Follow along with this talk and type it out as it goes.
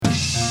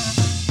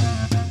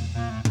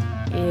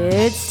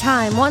It's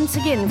time once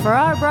again for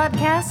our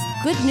broadcast,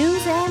 Good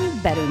News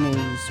and Better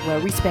News, where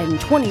we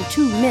spend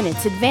 22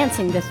 minutes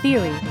advancing the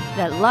theory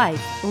that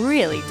life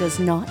really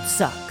does not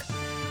suck.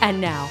 And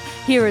now,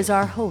 here is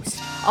our host,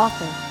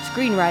 author,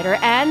 screenwriter,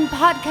 and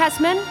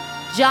podcastman,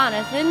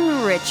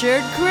 Jonathan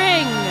Richard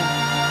Kring.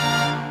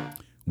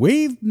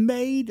 We've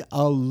made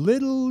a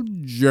little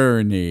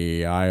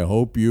journey. I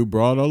hope you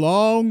brought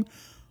along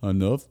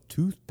enough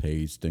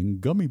toothpaste and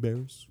gummy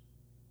bears.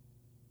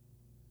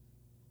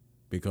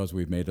 Because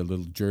we've made a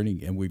little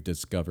journey and we've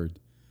discovered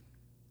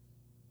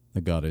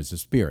that God is a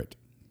spirit.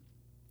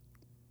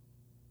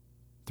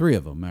 3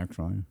 of them,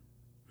 actually.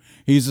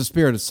 He's the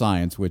spirit of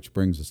science, which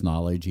brings us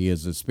knowledge. He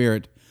is the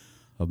spirit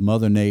of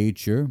Mother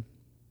Nature,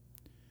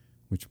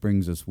 which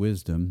brings us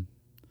wisdom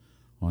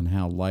on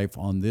how life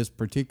on this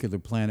particular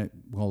planet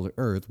called the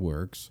Earth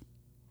works.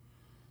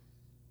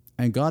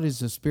 And God is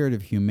the spirit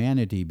of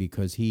humanity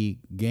because he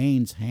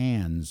gains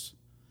hands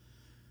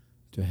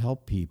to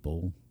help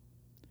people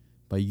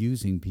by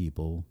using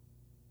people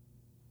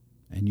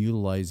and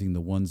utilizing the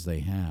ones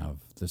they have,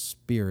 the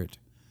spirit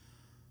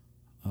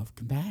of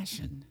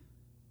compassion.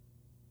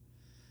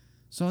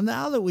 So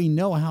now that we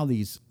know how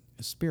these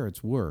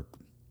spirits work,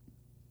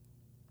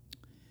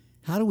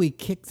 how do we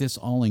kick this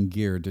all in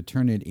gear to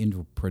turn it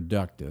into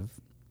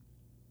productive,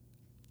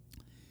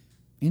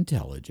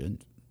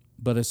 intelligent,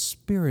 but a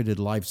spirited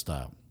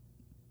lifestyle?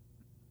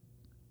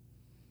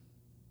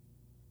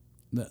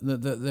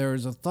 There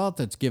is a thought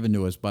that's given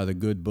to us by the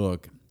good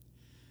book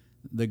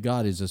that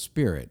God is a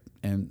spirit.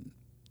 And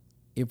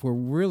if we're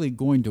really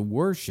going to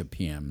worship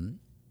him,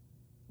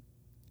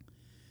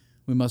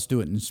 we must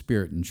do it in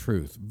spirit and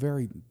truth.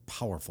 Very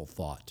powerful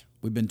thought.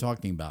 We've been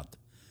talking about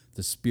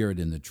the spirit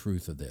and the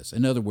truth of this.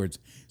 In other words,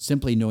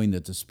 simply knowing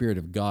that the spirit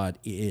of God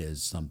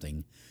is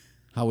something,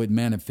 how it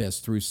manifests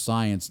through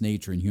science,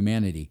 nature, and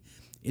humanity,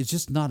 is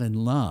just not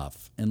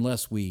enough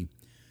unless we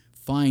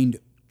find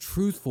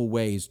truthful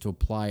ways to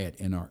apply it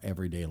in our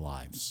everyday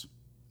lives.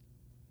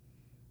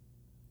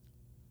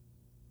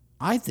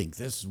 I think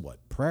this is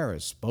what prayer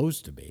is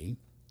supposed to be.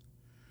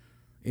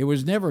 It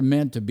was never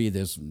meant to be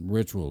this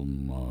ritual,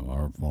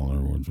 our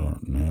Father which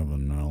art in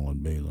heaven,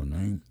 hallowed be thy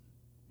name.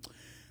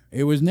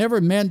 It was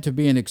never meant to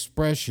be an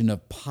expression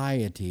of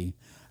piety.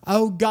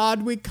 Oh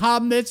God, we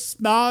come this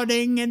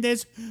morning in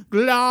this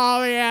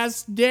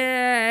glorious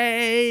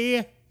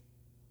day.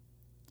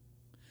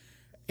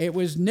 It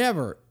was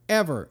never,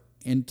 ever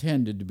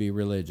intended to be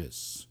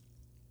religious,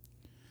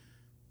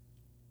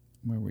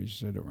 where we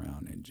sit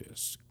around and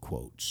just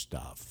quote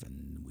stuff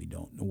and we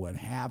don't know what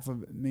half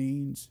of it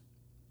means.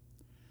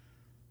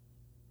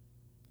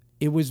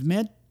 It was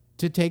meant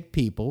to take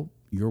people,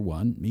 you're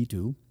one, me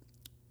too,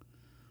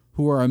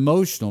 who are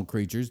emotional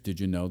creatures. Did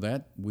you know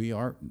that? We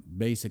are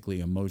basically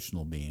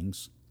emotional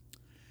beings.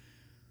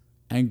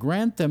 And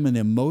grant them an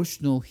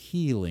emotional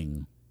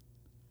healing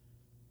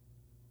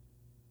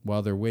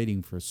while they're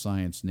waiting for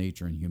science,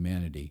 nature, and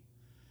humanity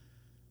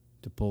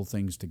to pull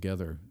things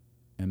together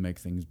and make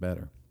things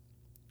better.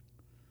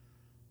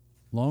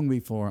 Long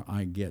before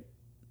I get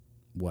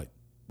what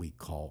we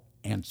call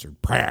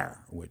answered prayer,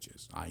 which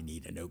is, I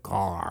need a new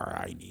car,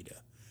 I need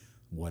a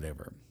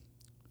whatever.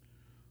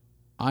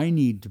 I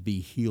need to be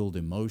healed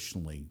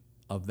emotionally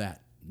of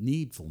that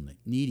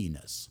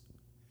neediness.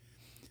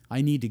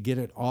 I need to get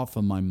it off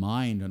of my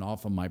mind and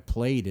off of my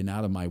plate and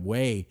out of my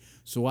way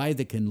so I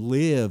can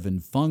live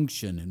and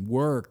function and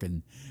work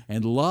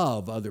and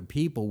love other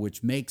people,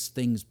 which makes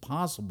things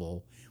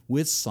possible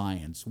with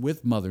science,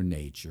 with Mother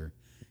Nature,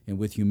 and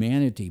with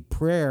humanity.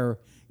 Prayer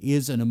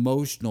is an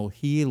emotional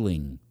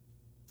healing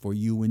for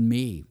you and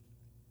me.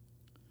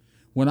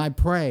 When I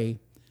pray,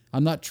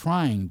 I'm not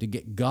trying to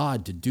get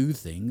God to do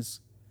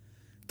things.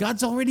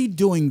 God's already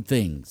doing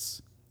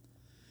things.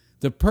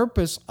 The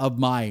purpose of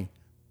my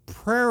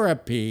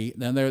prayerapy,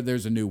 then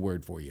there's a new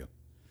word for you.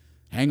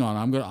 Hang on,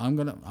 I'm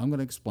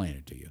gonna explain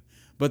it to you.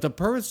 But the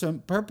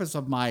purpose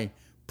of my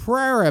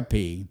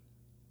prayerapy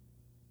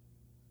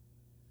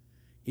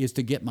is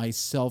to get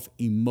myself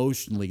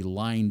emotionally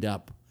lined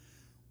up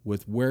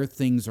with where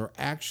things are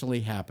actually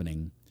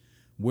happening,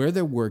 where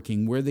they're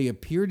working, where they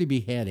appear to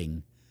be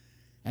heading,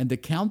 and to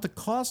count the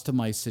cost of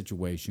my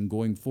situation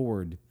going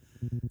forward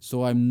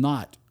so I'm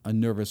not a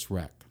nervous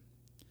wreck.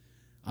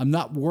 I'm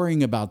not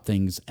worrying about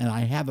things, and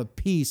I have a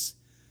peace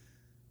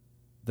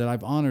that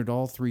I've honored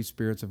all 3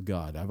 spirits of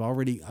God. I've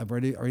already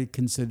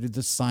considered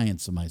the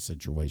science of my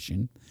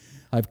situation.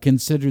 I've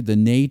considered the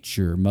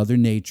nature, Mother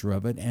Nature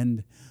of it,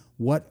 and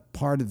what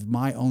part of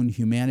my own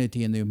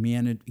humanity and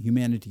the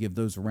humanity of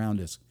those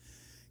around us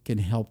can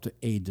help to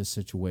aid the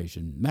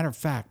situation. Matter of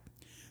fact,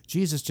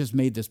 Jesus just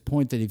made this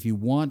point that if you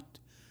want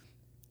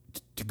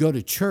to go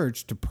to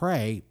church to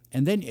pray,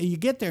 and then you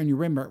get there and you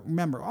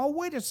remember, oh,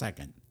 wait a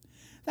second,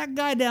 that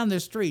guy down the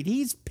street,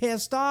 he's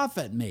pissed off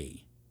at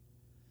me.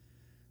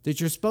 That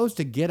you're supposed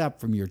to get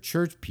up from your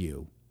church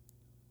pew,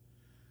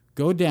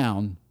 go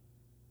down,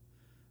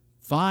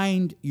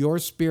 find your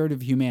spirit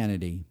of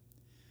humanity,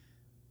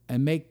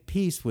 and make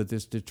peace with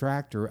this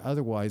detractor.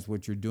 Otherwise,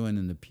 what you're doing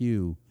in the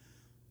pew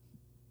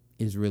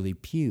is really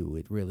pew.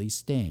 It really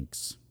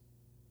stinks.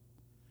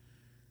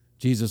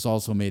 Jesus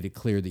also made it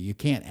clear that you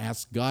can't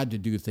ask God to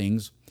do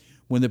things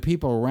when the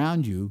people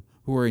around you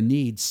who are in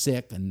need,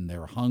 sick, and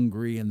they're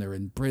hungry and they're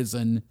in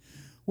prison.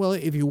 Well,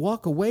 if you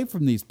walk away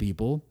from these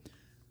people,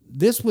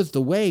 this was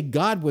the way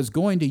God was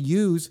going to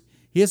use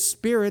his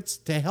spirits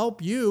to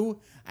help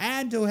you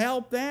and to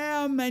help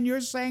them. And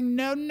you're saying,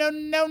 no, no,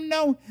 no,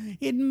 no.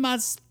 It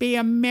must be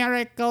a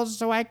miracle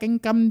so I can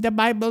come to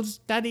Bible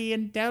study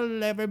and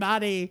tell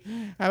everybody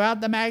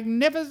about the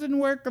magnificent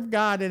work of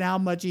God and how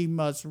much he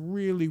must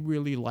really,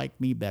 really like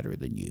me better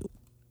than you.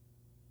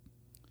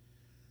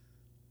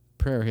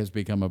 Prayer has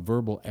become a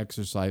verbal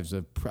exercise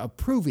of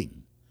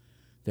proving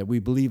that we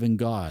believe in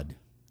God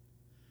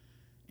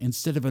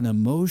instead of an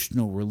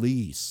emotional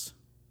release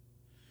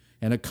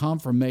and a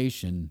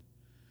confirmation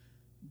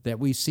that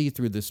we see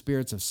through the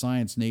spirits of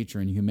science, nature,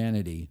 and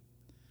humanity.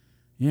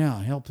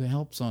 Yeah,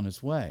 help's on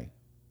its way.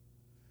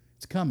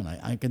 It's coming.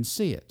 I can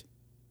see it.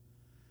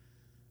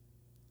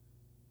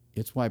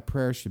 It's why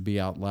prayer should be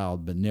out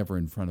loud, but never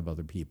in front of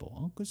other people.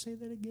 I'll go say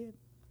that again.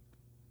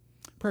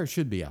 Prayer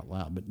should be out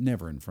loud, but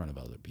never in front of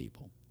other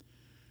people.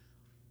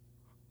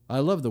 I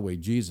love the way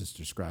Jesus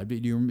described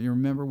it. You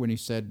remember when he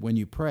said, when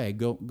you pray,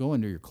 go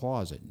into your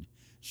closet and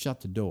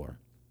shut the door.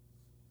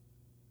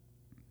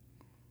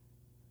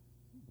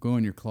 Go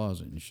in your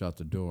closet and shut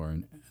the door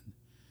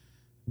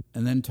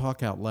and then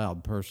talk out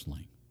loud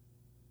personally.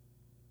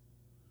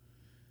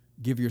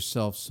 Give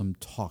yourself some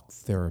talk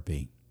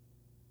therapy.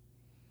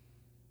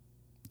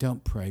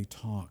 Don't pray,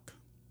 talk.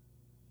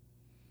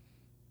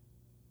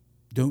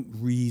 Don't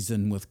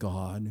reason with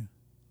God.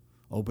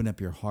 Open up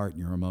your heart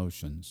and your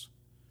emotions.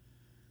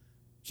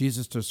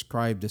 Jesus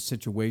described a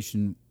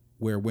situation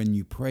where when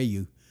you pray,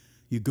 you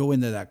go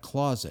into that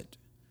closet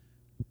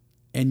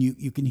and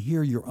you can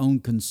hear your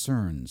own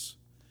concerns.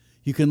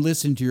 You can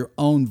listen to your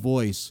own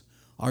voice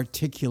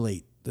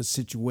articulate the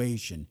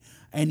situation,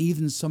 and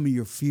even some of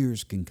your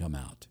fears can come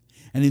out.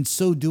 And in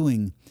so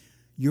doing,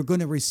 you're going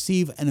to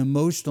receive an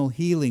emotional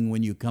healing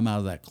when you come out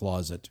of that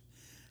closet.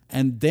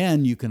 And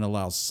then you can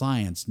allow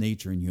science,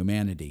 nature, and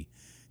humanity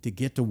to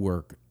get to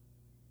work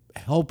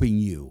helping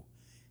you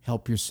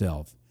help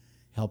yourself,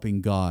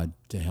 helping God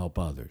to help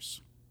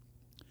others.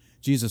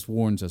 Jesus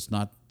warns us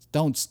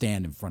don't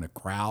stand in front of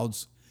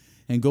crowds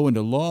and go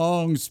into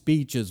long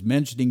speeches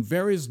mentioning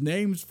various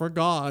names for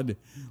God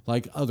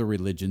like other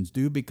religions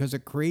do, because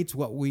it creates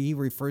what he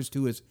refers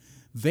to as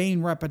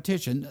vain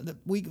repetition.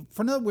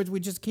 In other words, we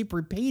just keep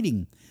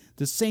repeating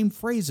the same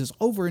phrases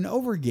over and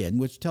over again,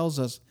 which tells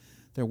us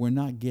that we're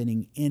not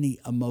getting any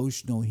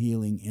emotional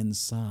healing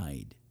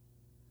inside.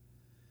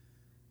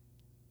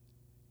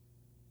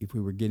 If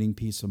we were getting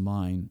peace of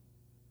mind,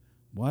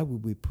 why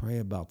would we pray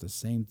about the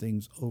same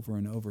things over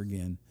and over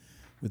again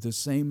with the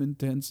same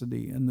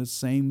intensity and the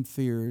same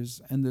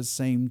fears and the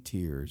same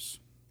tears?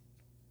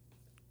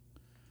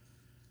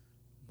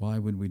 Why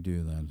would we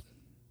do that?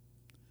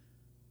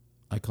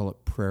 I call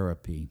it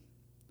prayerapy,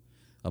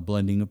 a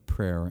blending of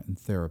prayer and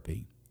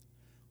therapy.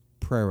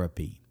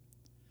 Prayerapy,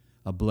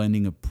 a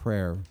blending of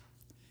prayer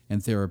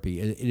and therapy.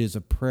 It is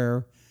a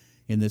prayer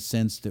in the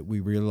sense that we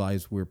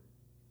realize we're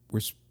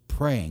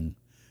praying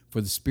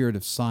for the spirit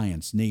of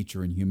science,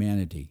 nature, and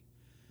humanity,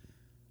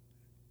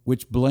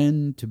 which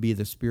blend to be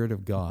the Spirit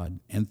of God,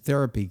 and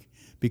therapy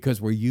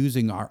because we're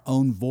using our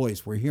own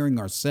voice. We're hearing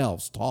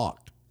ourselves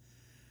talk.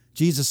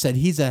 Jesus said,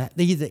 he that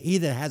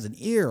has an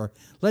ear,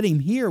 let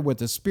him hear what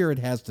the Spirit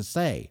has to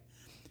say.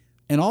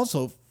 And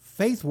also,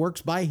 faith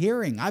works by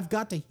hearing. I've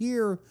got to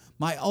hear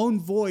my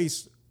own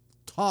voice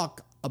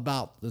talk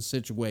about the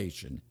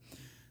situation.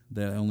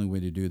 The only way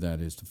to do that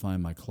is to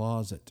find my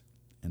closet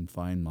and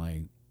find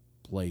my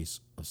place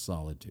of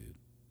solitude.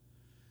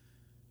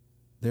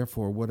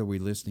 Therefore, what are we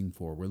listening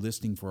for? We're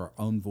listening for our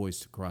own voice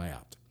to cry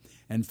out.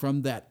 And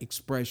from that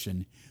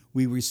expression,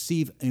 we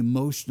receive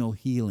emotional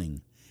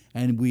healing,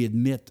 and we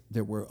admit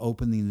that we're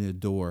opening the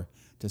door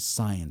to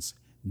science,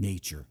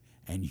 nature,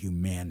 and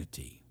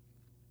humanity.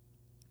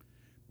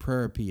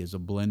 Prayerapy is a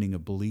blending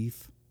of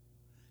belief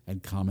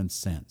and common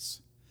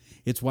sense.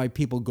 It's why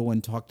people go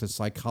and talk to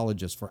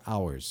psychologists for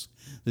hours.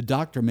 The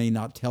doctor may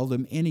not tell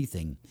them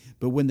anything,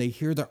 but when they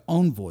hear their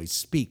own voice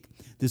speak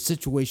the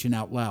situation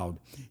out loud,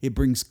 it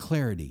brings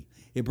clarity.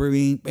 It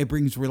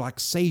brings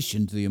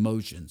relaxation to the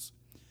emotions.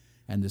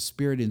 And the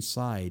spirit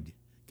inside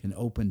can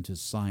open to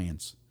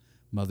science,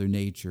 Mother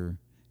Nature,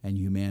 and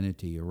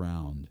humanity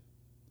around,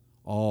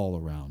 all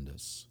around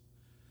us.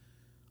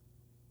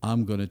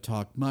 I'm going to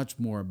talk much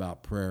more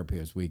about prayer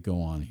as we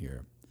go on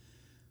here.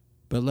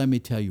 But let me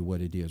tell you what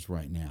it is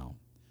right now.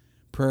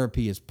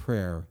 Prayerapy is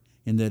prayer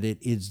in that it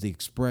is the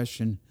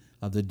expression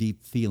of the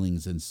deep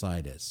feelings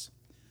inside us.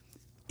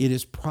 It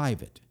is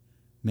private,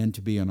 meant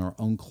to be in our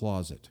own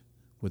closet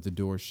with the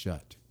door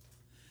shut.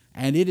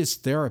 And it is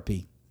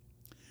therapy.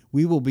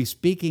 We will be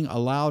speaking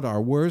aloud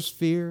our worst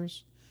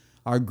fears,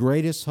 our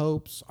greatest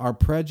hopes, our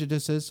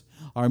prejudices,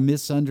 our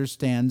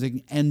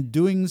misunderstanding, and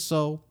doing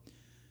so,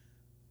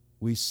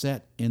 we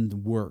set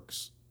in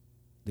works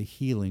the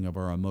healing of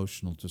our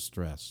emotional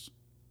distress.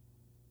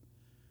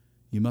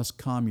 You must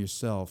calm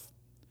yourself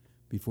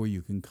before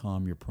you can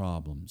calm your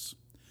problems.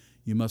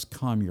 You must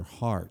calm your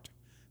heart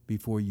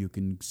before you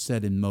can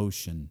set in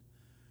motion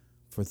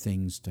for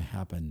things to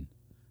happen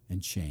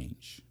and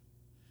change.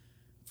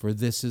 For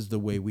this is the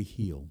way we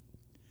heal.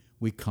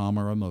 We calm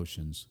our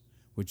emotions,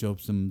 which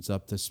opens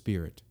up the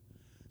spirit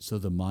so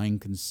the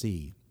mind can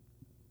see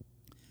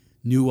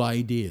new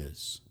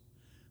ideas.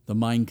 The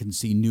mind can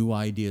see new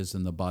ideas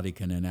and the body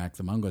can enact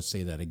them. I'm going to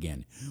say that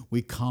again.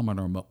 We calm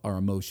our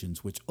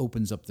emotions, which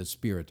opens up the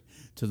spirit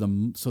so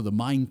the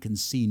mind can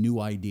see new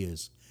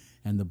ideas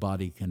and the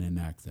body can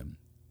enact them.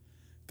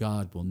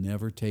 God will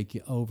never take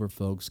you over,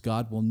 folks.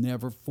 God will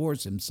never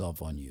force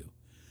himself on you.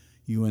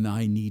 You and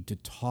I need to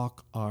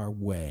talk our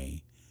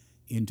way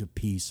into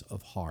peace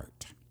of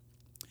heart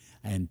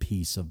and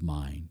peace of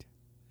mind.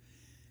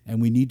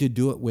 And we need to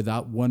do it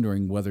without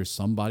wondering whether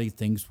somebody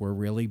thinks we're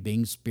really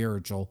being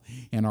spiritual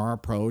in our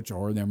approach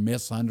or they're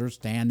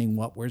misunderstanding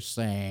what we're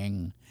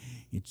saying.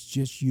 It's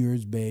just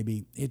yours,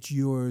 baby. It's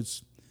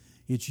yours.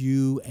 It's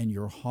you and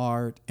your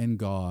heart and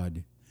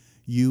God.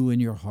 You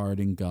and your heart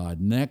and God.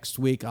 Next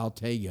week, I'll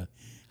tell you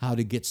how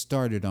to get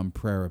started on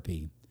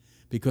Prayerapy.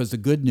 Because the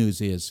good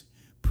news is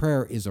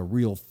prayer is a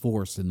real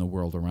force in the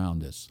world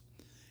around us.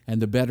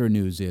 And the better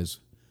news is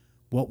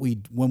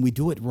when we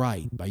do it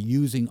right by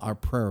using our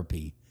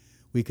Prayerapy,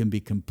 we can be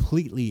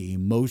completely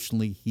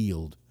emotionally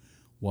healed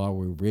while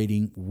we're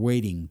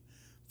waiting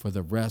for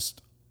the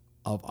rest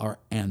of our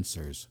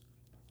answers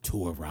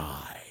to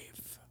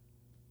arrive.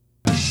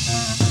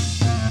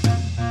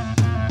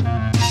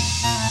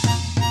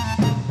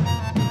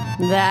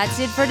 That's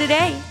it for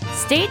today.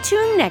 Stay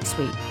tuned next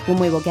week when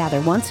we will gather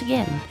once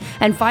again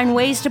and find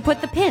ways to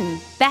put the pin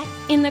back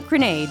in the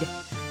grenade.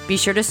 Be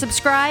sure to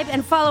subscribe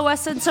and follow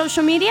us on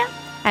social media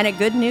and at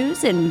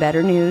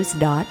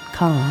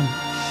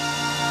goodnewsandbetternews.com.